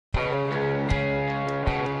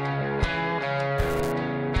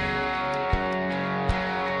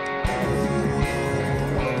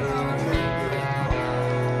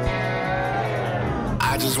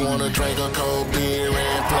wanna drink a cold beer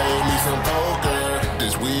and play me some poker.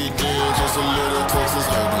 This weekend, just a little Texas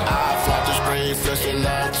Hold'em. I flop the straight, flush a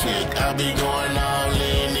lot chick. I be going all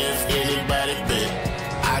in if anybody bet.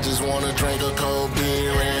 I just wanna drink a cold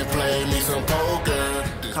beer and play me some poker.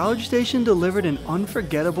 College Station delivered an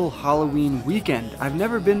unforgettable Halloween weekend. I've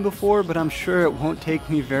never been before, but I'm sure it won't take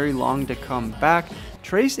me very long to come back.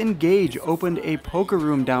 Trace and Gage opened a poker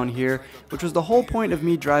room down here, which was the whole point of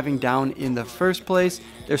me driving down in the first place.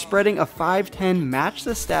 They're spreading a 5-10 match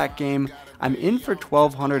the stack game. I'm in for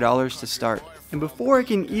 $1,200 to start. And before I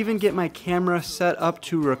can even get my camera set up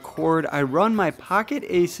to record, I run my pocket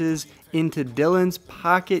aces into Dylan's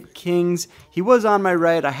pocket kings. He was on my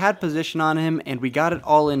right, I had position on him, and we got it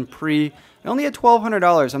all in pre. I only had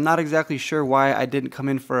 $1,200. I'm not exactly sure why I didn't come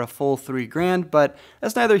in for a full $3,000, but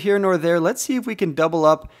that's neither here nor there. Let's see if we can double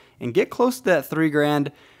up and get close to that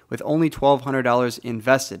 $3,000 with only $1,200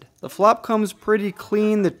 invested. The flop comes pretty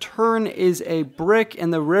clean. The turn is a brick,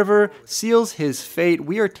 and the river seals his fate.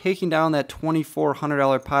 We are taking down that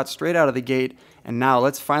 $2,400 pot straight out of the gate. And now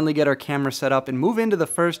let's finally get our camera set up and move into the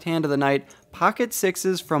first hand of the night, pocket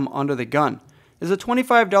sixes from under the gun. There's a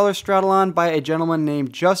 $25 straddle on by a gentleman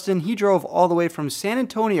named Justin. He drove all the way from San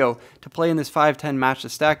Antonio to play in this 5-10 match the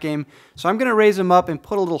stack game. So I'm going to raise him up and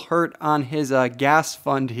put a little hurt on his gas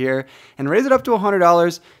fund here and raise it up to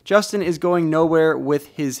 $100. Justin is going nowhere with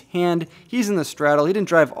his hand. He's in the straddle. He didn't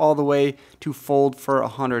drive all the way to fold for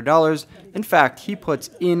 $100. In fact, he puts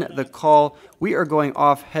in the call. We are going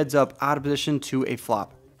off heads up out of position to a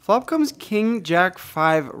flop. Flop comes King Jack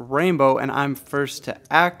 5 Rainbow, and I'm first to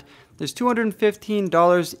act. There's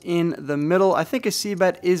 $215 in the middle. I think a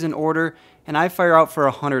C-bet is in order, and I fire out for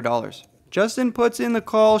 $100. Justin puts in the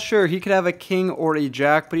call. Sure, he could have a king or a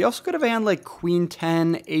jack, but he also could have a hand like Queen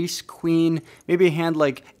 10, Ace Queen, maybe a hand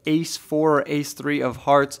like Ace 4 or Ace 3 of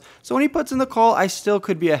hearts. So when he puts in the call, I still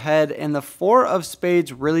could be ahead, and the 4 of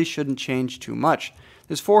spades really shouldn't change too much.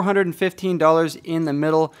 There's $415 in the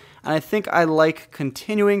middle, and I think I like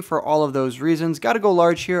continuing for all of those reasons. Got to go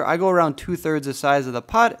large here. I go around 2/3 the size of the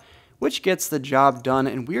pot, which gets the job done,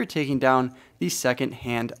 and we are taking down the second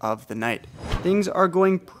hand of the night. Things are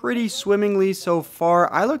going pretty swimmingly so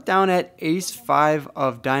far. I look down at Ace 5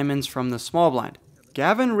 of diamonds from the small blind.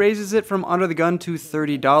 Gavin raises it from under the gun to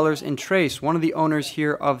 $30, and Trace, one of the owners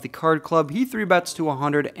here of the card club, he 3-bets to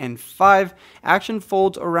 105. Action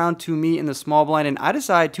folds around to me in the small blind, and I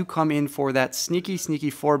decide to come in for that sneaky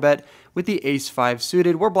 4-bet with the Ace 5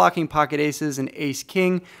 suited. We're blocking pocket aces and Ace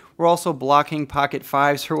King. We're also blocking pocket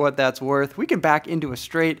 5s for what that's worth. We can back into a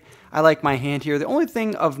straight. I like my hand here. The only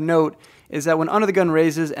thing of note is that when under the gun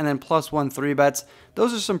raises and then +1 3-bets,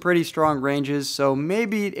 those are some pretty strong ranges, so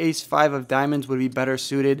maybe Ace 5 of diamonds would be better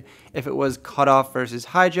suited if it was cutoff versus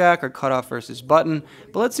hijack or cutoff versus button,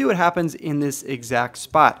 but let's see what happens in this exact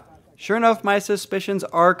spot. Sure enough, my suspicions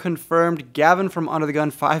are confirmed. Gavin from under the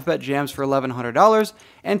gun 5-bet jams for $1,100,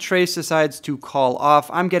 and Trace decides to call off.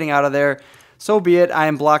 I'm getting out of there. So be it. I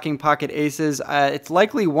am blocking pocket aces. It's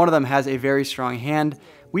likely one of them has a very strong hand.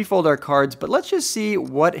 We fold our cards, but let's just see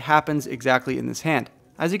what happens exactly in this hand.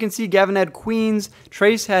 As you can see, Gavin had queens,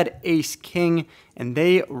 Trace had Ace King, and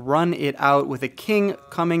they run it out with a king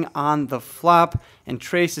coming on the flop, and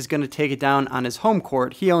Trace is going to take it down on his home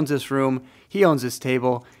court. He owns this room. He owns this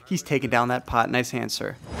table. He's taking down that pot. Nice hand,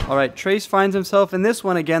 sir. All right, Trace finds himself in this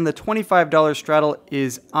one again. The $25 straddle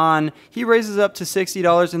is on. He raises up to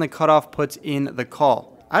 $60, and the cutoff puts in the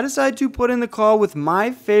call. I decide to put in the call with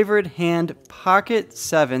my favorite hand, pocket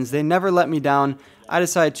 7s. They never let me down. I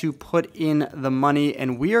decide to put in the money,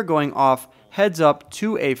 and we are going off heads up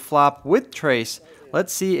to a flop with Trace.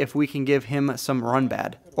 Let's see if we can give him some run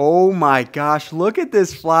bad. Oh my gosh, look at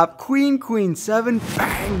this flop. Queen, Queen 7,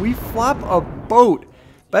 bang, we flop a boat.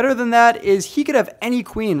 Better than that is he could have any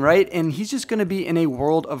queen, right? And he's just going to be in a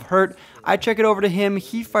world of hurt. I check it over to him.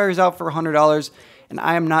 He fires out for $100, and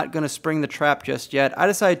I am not going to spring the trap just yet. I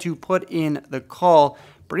decide to put in the call,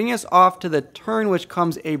 bringing us off to the turn, which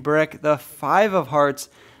comes a brick, the 5 of hearts.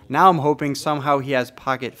 Now I'm hoping somehow he has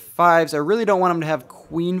pocket 5s. I really don't want him to have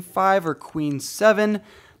Queen 5 or Queen 7.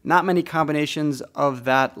 Not many combinations of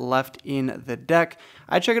that left in the deck.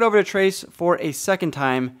 I check it over to Trace for a second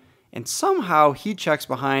time, and somehow he checks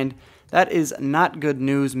behind. That is not good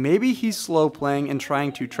news. Maybe he's slow playing and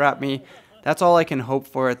trying to trap me. That's all I can hope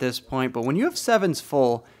for at this point. But when you have 7s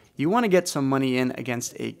full, you want to get some money in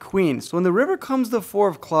against a queen. So when the river comes the 4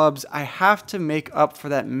 of clubs, I have to make up for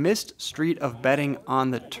that missed street of betting on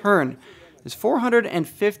the turn. There's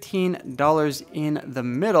 $415 in the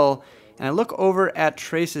middle, and I look over at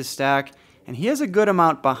Trace's stack, and he has a good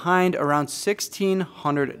amount behind, around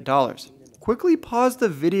 $1,600. Quickly pause the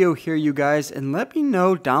video here, you guys, and let me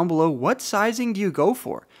know down below, what sizing do you go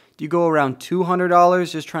for? Do you go around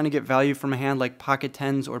 $200 just trying to get value from a hand like pocket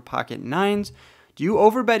 10s or pocket 9s? Do you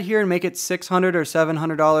overbet here and make it $600 or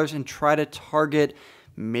 $700 and try to target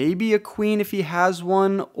maybe a queen if he has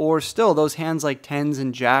one, or still those hands like 10s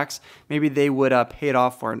and jacks, maybe they would pay it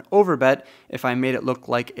off for an overbet if I made it look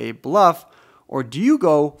like a bluff? Or do you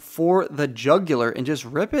go for the jugular and just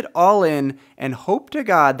rip it all in and hope to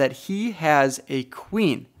God that he has a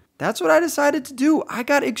queen? That's what I decided to do. I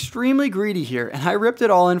got extremely greedy here and I ripped it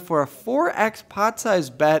all in for a 4x pot size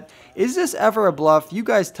bet. Is this ever a bluff? You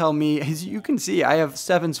guys tell me. As you can see, I have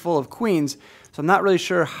sevens full of queens, so I'm not really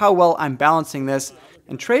sure how well I'm balancing this.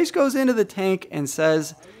 And Trace goes into the tank and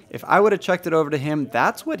says if I would have checked it over to him,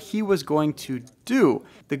 that's what he was going to do.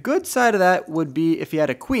 The good side of that would be if he had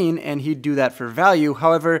a queen and he'd do that for value.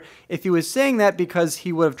 However, if he was saying that because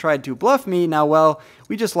he would have tried to bluff me, now, well,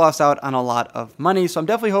 we just lost out on a lot of money. So I'm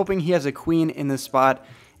definitely hoping he has a queen in this spot.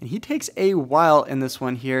 And he takes a while in this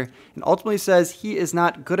one here and ultimately says he is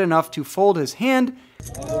not good enough to fold his hand.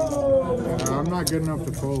 I'm not good enough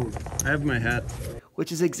to fold. I have my hat.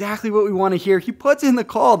 Which is exactly what we want to hear. He puts in the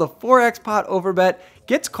call, the 4x pot overbet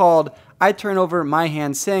gets called. I turn over my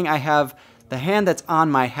hand saying I have the hand that's on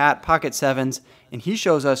my hat, pocket 7s, and he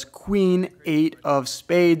shows us queen 8 of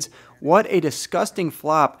spades. What a disgusting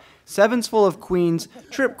flop. 7s full of queens,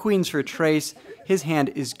 trip queens for Trace. His hand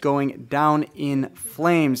is going down in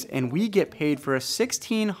flames, and we get paid for a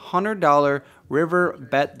 $1,600 river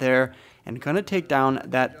bet there, and gonna take down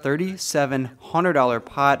that $3,700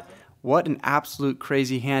 pot. What an absolute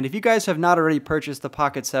crazy hand. If you guys have not already purchased the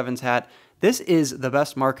pocket 7s hat, this is the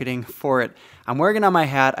best marketing for it. I'm wearing it on my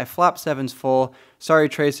hat. I flop 7s full. Sorry,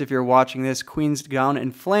 Trace, if you're watching this. Queens down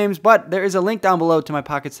in flames, but there is a link down below to my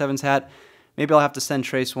pocket 7s hat. Maybe I'll have to send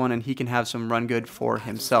Trace one and he can have some run good for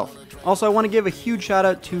himself. Also, I want to give a huge shout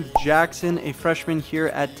out to Jackson, a freshman here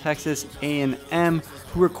at Texas A&M,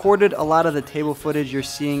 who recorded a lot of the table footage you're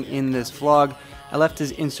seeing in this vlog. I left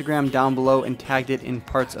his Instagram down below and tagged it in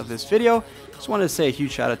parts of this video. Just wanted to say a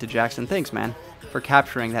huge shout out to Jackson. Thanks, man, for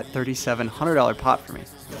capturing that $3,700 pot for me.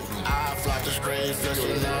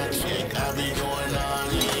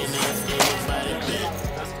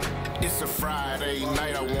 It's a Friday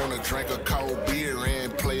night, I wanna drink a cold beer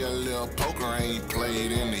and play a little poker. I ain't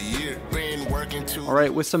played in a year. Been working too. All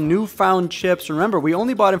right, with some newfound chips. Remember, we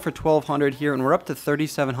only bought him for $1,200 here, and we're up to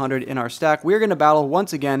 $3,700 in our stack. We're gonna battle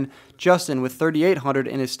once again Justin with $3,800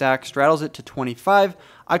 in his stack, straddles it to $25.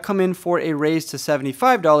 I come in for a raise to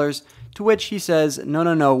 $75, to which he says,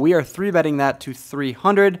 no, we are 3-betting that to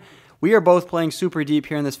 $300. We are both playing super deep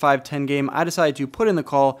here in this 5-10 game. I decided to put in the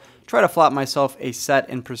call, try to flop myself a set,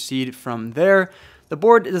 and proceed from there. The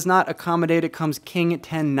board does not accommodate. It comes king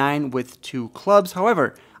 10-9 with 2 clubs.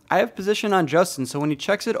 However, I have position on Justin, so when he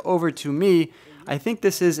checks it over to me, I think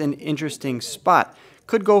this is an interesting spot.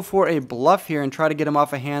 Could go for a bluff here and try to get him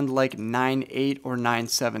off a hand like 9-8 or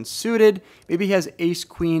 9-7 suited. Maybe he has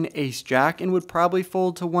ace-queen, ace-jack, and would probably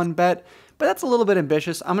fold to 1 bet. But that's a little bit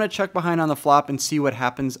ambitious. I'm going to check behind on the flop and see what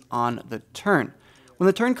happens on the turn. When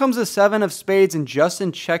the turn comes a 7 of spades and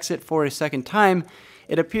Justin checks it for a second time,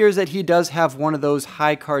 it appears that he does have one of those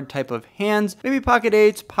high card type of hands. Maybe pocket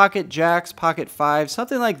 8s, pocket jacks, pocket 5s,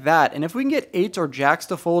 something like that. And if we can get 8s or jacks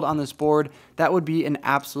to fold on this board, that would be an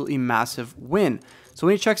absolutely massive win. So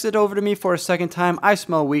when he checks it over to me for a second time, I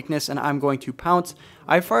smell weakness and I'm going to pounce.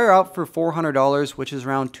 I fire out for $400, which is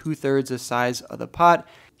around 2/3 the size of the pot.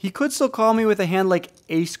 He could still call me with a hand like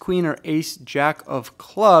ace-queen or ace-jack of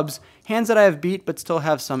clubs, hands that I have beat but still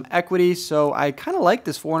have some equity, so I kind of like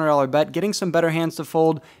this $400 bet, getting some better hands to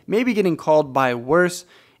fold, maybe getting called by worse,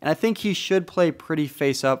 and I think he should play pretty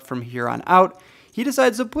face up from here on out. He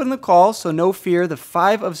decides to put in the call, so no fear, the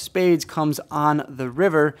 5 of spades comes on the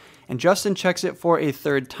river, and Justin checks it for a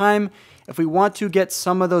 3rd time. If we want to get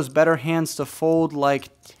some of those better hands to fold like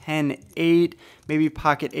 10-8, maybe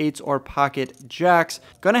pocket 8s or pocket jacks,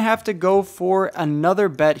 gonna have to go for another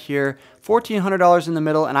bet here, $1,400 in the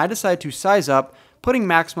middle, and I decide to size up, putting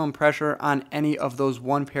maximum pressure on any of those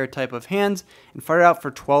 1 pair type of hands, and fire out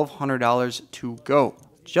for $1,200 to go.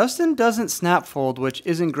 Justin doesn't snap fold, which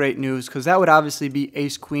isn't great news because that would obviously be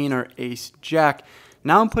ace-queen or ace-jack.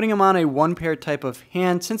 Now I'm putting him on a 1 pair type of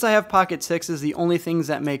hand. Since I have pocket 6s, the only things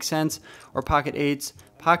that make sense are pocket 8s,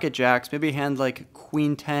 pocket jacks, maybe a hand like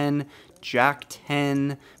queen 10, jack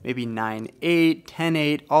 10, maybe 9-8,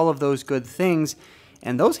 10-8, all of those good things.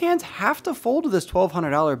 And those hands have to fold to this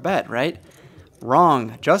 $1,200 bet, right?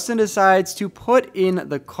 Wrong. Justin decides to put in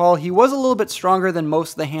the call. He was a little bit stronger than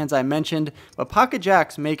most of the hands I mentioned, but pocket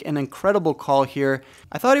jacks make an incredible call here.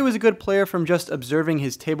 I thought he was a good player from just observing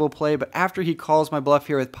his table play, but after he calls my bluff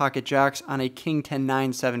here with pocket jacks on a king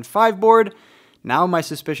 10-9-7-5 board, now my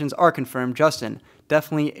suspicions are confirmed. Justin,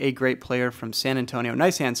 definitely a great player from San Antonio.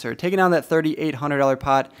 Nice hand, sir. Taking down that $3,800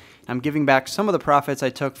 pot. I'm giving back some of the profits I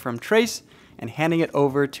took from Trace and handing it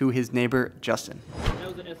over to his neighbor, Justin.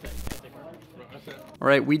 All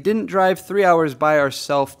right, we didn't drive 3 hours by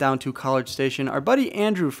ourselves down to College Station. Our buddy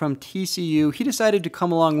Andrew from TCU, he decided to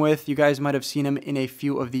come along with. You guys might have seen him in a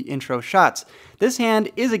few of the intro shots. This hand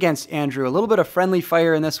is against Andrew. A little bit of friendly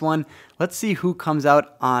fire in this one. Let's see who comes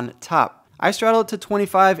out on top. I straddle it to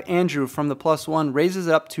 25. Andrew from the +1 raises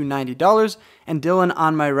it up to $90, and Dylan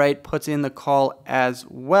on my right puts in the call as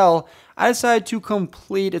well. I decide to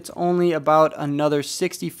complete. It's only about another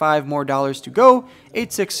 $65 more to go.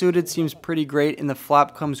 8-6 suited seems pretty great. In the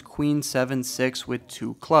flop comes Queen 7-6 with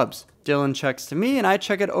 2 clubs. Dylan checks to me, and I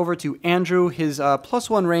check it over to Andrew. His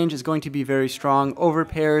 +1 range is going to be very strong. Over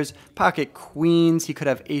pairs, pocket queens. He could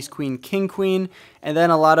have ace, queen, king, queen. And then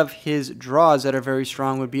a lot of his draws that are very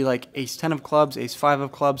strong would be like ace 10 of clubs, ace 5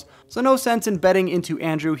 of clubs. So no sense in betting into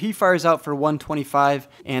Andrew. He fires out for 125,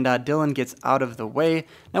 and Dylan gets out of the way.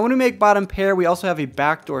 Now when we make bottom pair, we also have a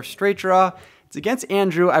backdoor straight draw. It's against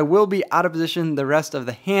Andrew. I will be out of position the rest of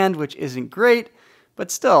the hand, which isn't great. But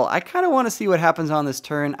still, I kind of want to see what happens on this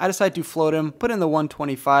turn. I decide to float him, put in the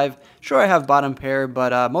 125. Sure, I have bottom pair,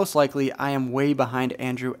 but most likely I am way behind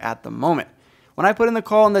Andrew at the moment. When I put in the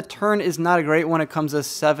call, and the turn is not a great one, it comes as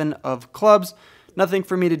 7 of clubs. Nothing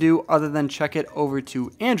for me to do other than check it over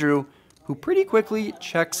to Andrew, who pretty quickly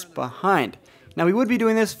checks behind. Now, he would be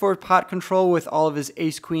doing this for pot control with all of his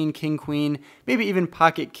ace, queen, king, queen, maybe even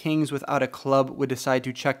pocket kings without a club would decide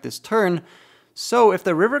to check this turn. So if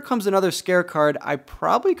the river comes another scare card, I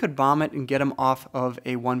probably could bomb it and get him off of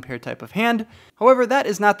a one pair type of hand. However, that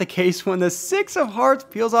is not the case when the 6 of hearts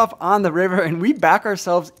peels off on the river and we back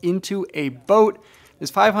ourselves into a boat. There's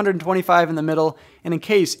 525 in the middle, and in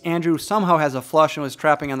case Andrew somehow has a flush and was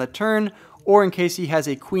trapping on the turn, or in case he has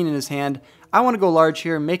a queen in his hand, I want to go large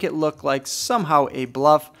here, make it look like somehow a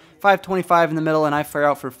bluff. 525 in the middle, and I fire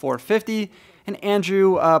out for 450. And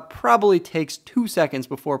Andrew probably takes 2 seconds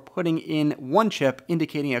before putting in 1 chip,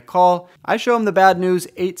 indicating a call. I show him the bad news.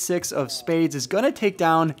 8-6 of spades is going to take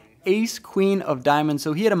down ace, queen of diamonds.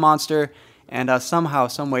 So he had a monster, and somehow,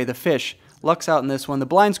 someway, the fish lucks out in this one. The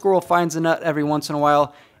blind squirrel finds a nut every once in a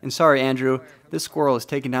while. And sorry, Andrew, this squirrel is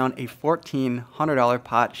taking down a $1,400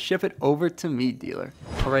 pot. Ship it over to me, dealer.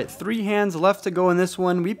 All right, 3 hands left to go in this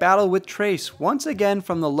one. We battle with Trace. Once again,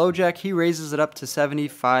 from the low jack, he raises it up to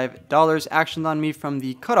 $75. Actions on me from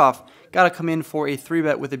the cutoff. Got to come in for a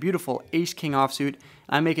 3-bet with a beautiful ace-king offsuit.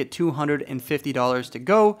 I make it $250 to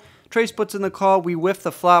go. Trace puts in the call. We whiff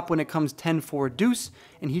the flop when it comes 10-4 deuce,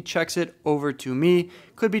 and he checks it over to me.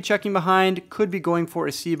 Could be checking behind, could be going for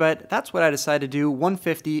a c-bet. That's what I decide to do.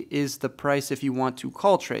 150 is the price if you want to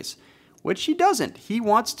call Trace, which he doesn't. He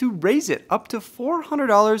wants to raise it up to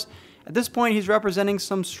 $400. At this point, he's representing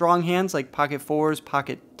some strong hands like pocket 4s,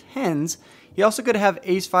 pocket 10s. He also could have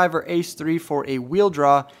ace 5 or ace 3 for a wheel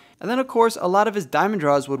draw. And then, of course, a lot of his diamond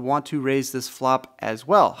draws would want to raise this flop as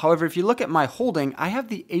well. However, if you look at my holding, I have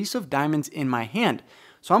the ace of diamonds in my hand.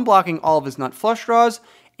 So I'm blocking all of his nut flush draws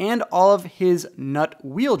and all of his nut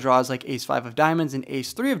wheel draws like ace 5 of diamonds and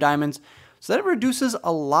ace 3 of diamonds. So that reduces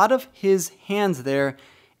a lot of his hands there.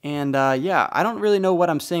 And yeah, I don't really know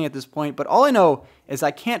what I'm saying at this point, but all I know is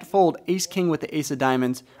I can't fold ace king with the ace of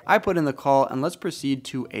diamonds. I put in the call, and let's proceed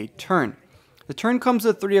to a turn. The turn comes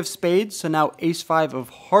the 3 of spades, so now ace 5 of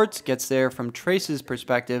hearts gets there from Trace's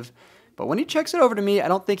perspective. But when he checks it over to me, I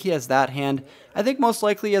don't think he has that hand. I think most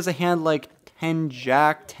likely he has a hand like 10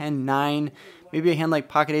 jack, 10 9, maybe a hand like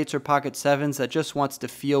pocket 8s or pocket 7s that just wants to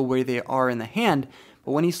feel where they are in the hand.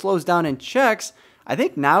 But when he slows down and checks, I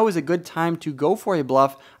think now is a good time to go for a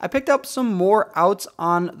bluff. I picked up some more outs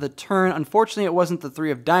on the turn. Unfortunately, it wasn't the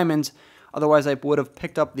 3 of diamonds. Otherwise, I would have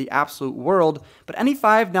picked up the absolute world. But any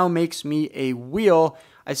 5 now makes me a wheel.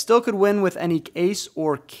 I still could win with any ace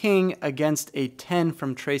or king against a 10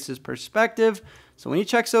 from Trace's perspective. So when he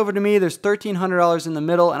checks over to me, there's $1,300 in the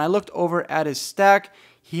middle, and I looked over at his stack.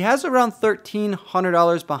 He has around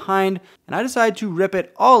 $1,300 behind, and I decided to rip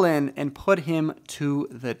it all in and put him to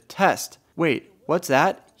the test. Wait, what's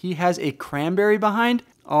that? He has a cranberry behind?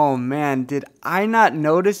 Oh man, did I not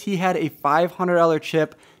notice he had a $500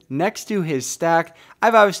 chip next to his stack?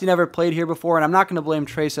 I've obviously never played here before, and I'm not going to blame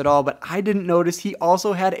Trace at all, but I didn't notice he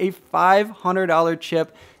also had a $500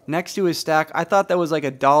 chip next to his stack. I thought that was like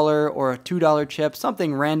 $1 or a $2 chip,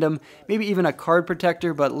 something random, maybe even a card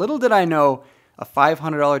protector, but little did I know a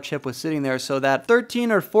 $500 chip was sitting there. So that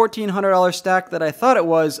 $1,300 or $1,400 stack that I thought it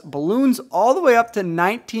was balloons all the way up to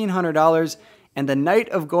 $1,900, and the night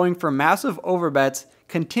of going for massive overbets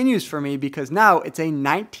continues for me because now it's a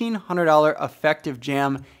 $1,900 effective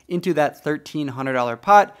jam into that $1,300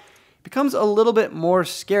 pot. It becomes a little bit more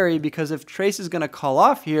scary because if Trace is going to call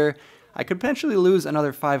off here, I could potentially lose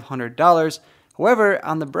another $500. However,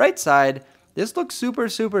 on the bright side, this looks super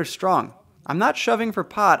strong. I'm not shoving for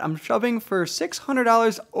pot, I'm shoving for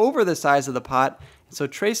 $600 over the size of the pot, so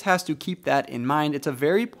Trace has to keep that in mind. It's a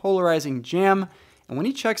very polarizing jam, and when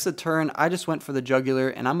he checks the turn, I just went for the jugular,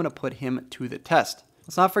 and I'm going to put him to the test.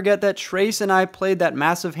 Let's not forget that Trace and I played that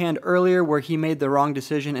massive hand earlier where he made the wrong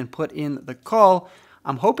decision and put in the call.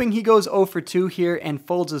 I'm hoping he goes 0 for 2 here and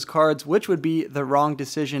folds his cards, which would be the wrong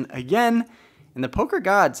decision again. And the poker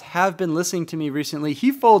gods have been listening to me recently.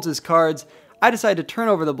 He folds his cards. I decide to turn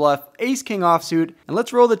over the bluff, ace-king offsuit, and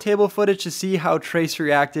let's roll the table footage to see how Trace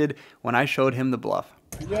reacted when I showed him the bluff.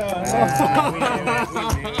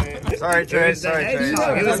 Sorry, Trace.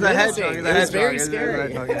 It was the hedgehog. It was very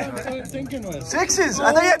scary. That's what I'm thinking was. Sixes!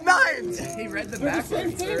 I thought you had nines! He read the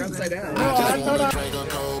backwards. They're upside down. Drink a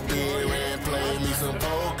cold beer and play me some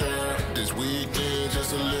poker. This weekend,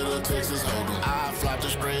 just a little Texas Hold'em. I flop the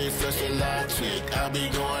spray, fresh and light chick. I be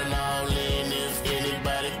going all in if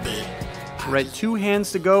anybody bet. Right, 2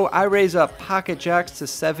 hands to go. I raise up pocket jacks to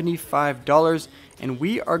 $75, and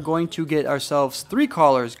we are going to get ourselves 3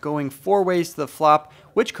 callers going 4 ways to the flop,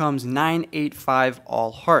 which comes 9, 8, 5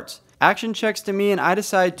 all hearts. Action checks to me, and I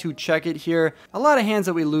decide to check it here. A lot of hands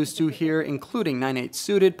that we lose to here, including 9-8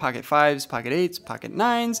 suited, pocket 5s, pocket 8s, pocket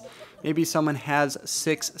 9s. Maybe someone has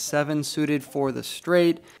 6-7 suited for the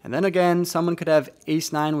straight. And then again, someone could have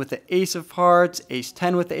ace-9 with the ace of hearts,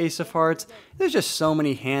 ace-10 with the ace of hearts. There's just so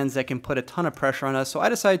many hands that can put a ton of pressure on us. So I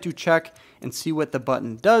decided to check and see what the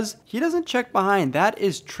button does. He doesn't check behind. That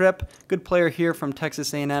is Tripp, good player here from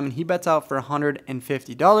Texas A&M, and he bets out for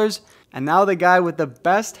 $150. And now the guy with the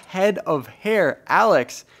best head of hair,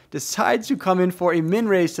 Alex, decides to come in for a min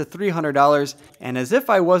raise to $300, and as if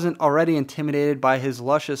I wasn't already intimidated by his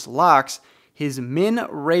luscious locks, his min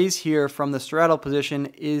raise here from the straddle position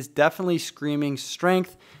is definitely screaming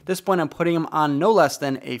strength. At this point, I'm putting him on no less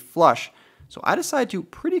than a flush. So I decide to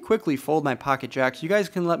pretty quickly fold my pocket jacks. You guys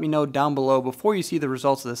can let me know down below before you see the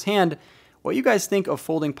results of this hand what you guys think of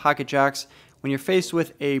folding pocket jacks when you're faced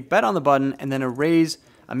with a bet on the button and then a raise,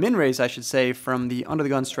 a min raise, I should say, from the under the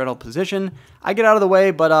gun straddle position. I get out of the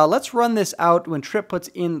way, but let's run this out when Tripp puts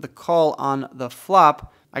in the call on the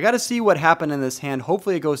flop. I got to see what happened in this hand.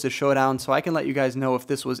 Hopefully it goes to showdown so I can let you guys know if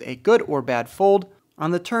this was a good or bad fold.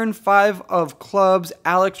 On the turn 5 of clubs,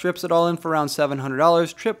 Alex rips it all in for around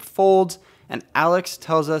 $700. Tripp folds, and Alex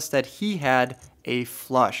tells us that he had a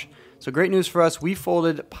flush. So great news for us. We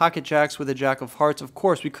folded pocket jacks with a jack of hearts. Of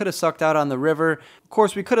course, we could have sucked out on the river. Of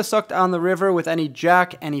course, we could have sucked on the river with any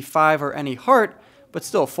jack, any 5, or any heart, but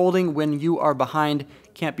still, folding when you are behind,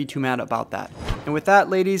 can't be too mad about that. And with that,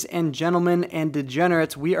 ladies and gentlemen and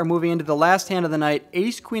degenerates, we are moving into the last hand of the night,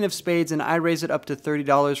 ace queen of spades, and I raise it up to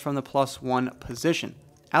 $30 from the +1 position.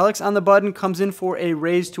 Alex on the button comes in for a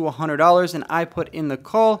raise to $100, and I put in the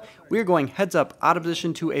call. We're going heads up out of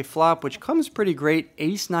position to a flop, which comes pretty great,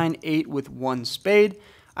 ace-9-8 with 1 spade.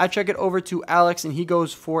 I check it over to Alex, and he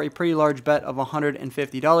goes for a pretty large bet of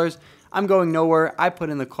 $150. I'm going nowhere. I put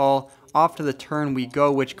in the call. Off to the turn we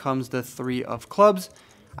go, which comes the 3 of clubs.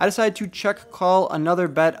 I decide to check call another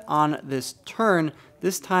bet on this turn.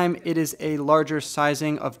 This time it is a larger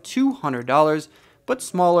sizing of $200, but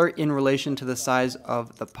smaller in relation to the size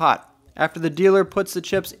of the pot. After the dealer puts the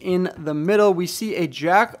chips in the middle, we see a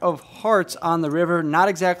jack of hearts on the river. Not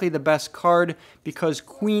exactly the best card because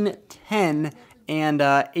queen 10 and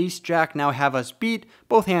ace jack now have us beat.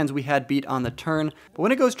 Both hands we had beat on the turn. But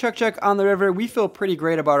when it goes check check on the river, we feel pretty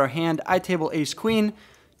great about our hand. I table ace queen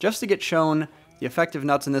just to get shown the effective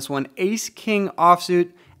nuts in this one. Ace king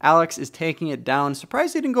offsuit. Alex is taking it down.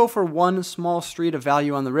 Surprised he didn't go for one small street of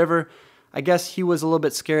value on the river. I guess he was a little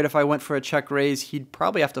bit scared if I went for a check raise, he'd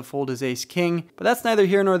probably have to fold his ace king. But that's neither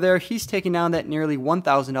here nor there. He's taking down that nearly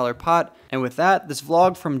 $1,000 pot. And with that, this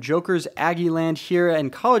vlog from Joker's Aggie Land here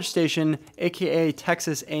in College Station, aka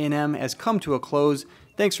Texas A&M, has come to a close.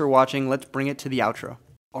 Thanks for watching. Let's bring it to the outro.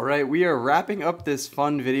 Alright, we are wrapping up this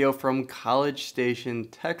fun video from College Station,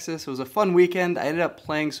 Texas. It was a fun weekend. I ended up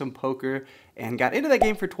playing some poker and got into that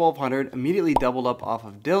game for $1,200, immediately doubled up off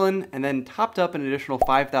of Dylan, and then topped up an additional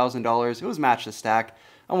 $5,000. It was match the stack.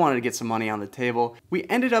 I wanted to get some money on the table. We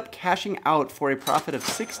ended up cashing out for a profit of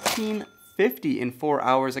 $1,650. 50 in 4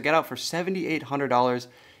 hours. I got out for $7,800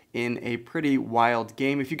 in a pretty wild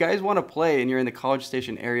game. If you guys want to play and you're in the College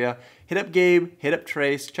Station area, hit up Gabe, hit up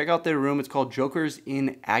Trace, check out their room. It's called Jokers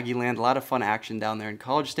in Aggieland. A lot of fun action down there in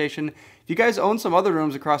College Station. If you guys own some other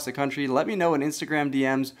rooms across the country, let me know in Instagram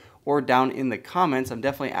DMs or down in the comments. I'm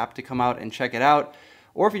definitely apt to come out and check it out.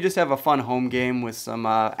 Or if you just have a fun home game with some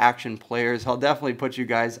action players, I'll definitely put you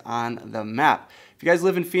guys on the map. If you guys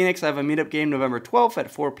live in Phoenix, I have a meetup game November 12th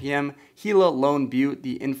at 4 p.m. Gila Lone Butte.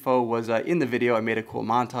 The info was in the video. I made a cool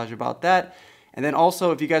montage about that. And then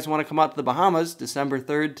also, if you guys want to come out to the Bahamas, December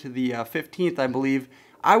 3rd to the 15th, I believe,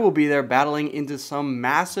 I will be there battling into some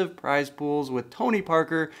massive prize pools with Tony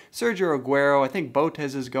Parker, Sergio Aguero. I think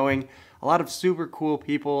Botez is going. A lot of super cool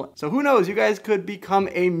people. So who knows, you guys could become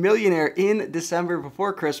a millionaire in December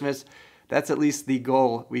before Christmas. That's at least the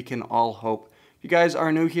goal we can all hope. If you guys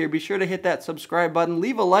are new here, be sure to hit that subscribe button.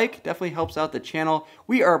 Leave a like, definitely helps out the channel.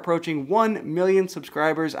 We are approaching 1 million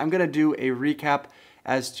subscribers. I'm gonna do a recap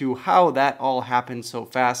as to how that all happened so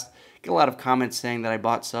fast. Get a lot of comments saying that I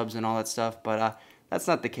bought subs and all that stuff, but that's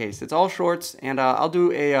not the case. It's all shorts, and I'll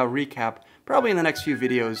do a recap probably in the next few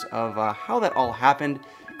videos of how that all happened.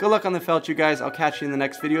 Good luck on the felt, you guys. I'll catch you in the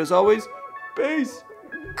next video as always. Peace!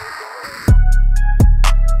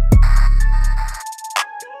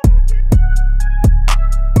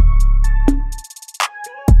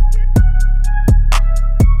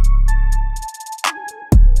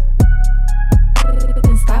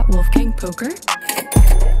 Is that Wolfgang Poker?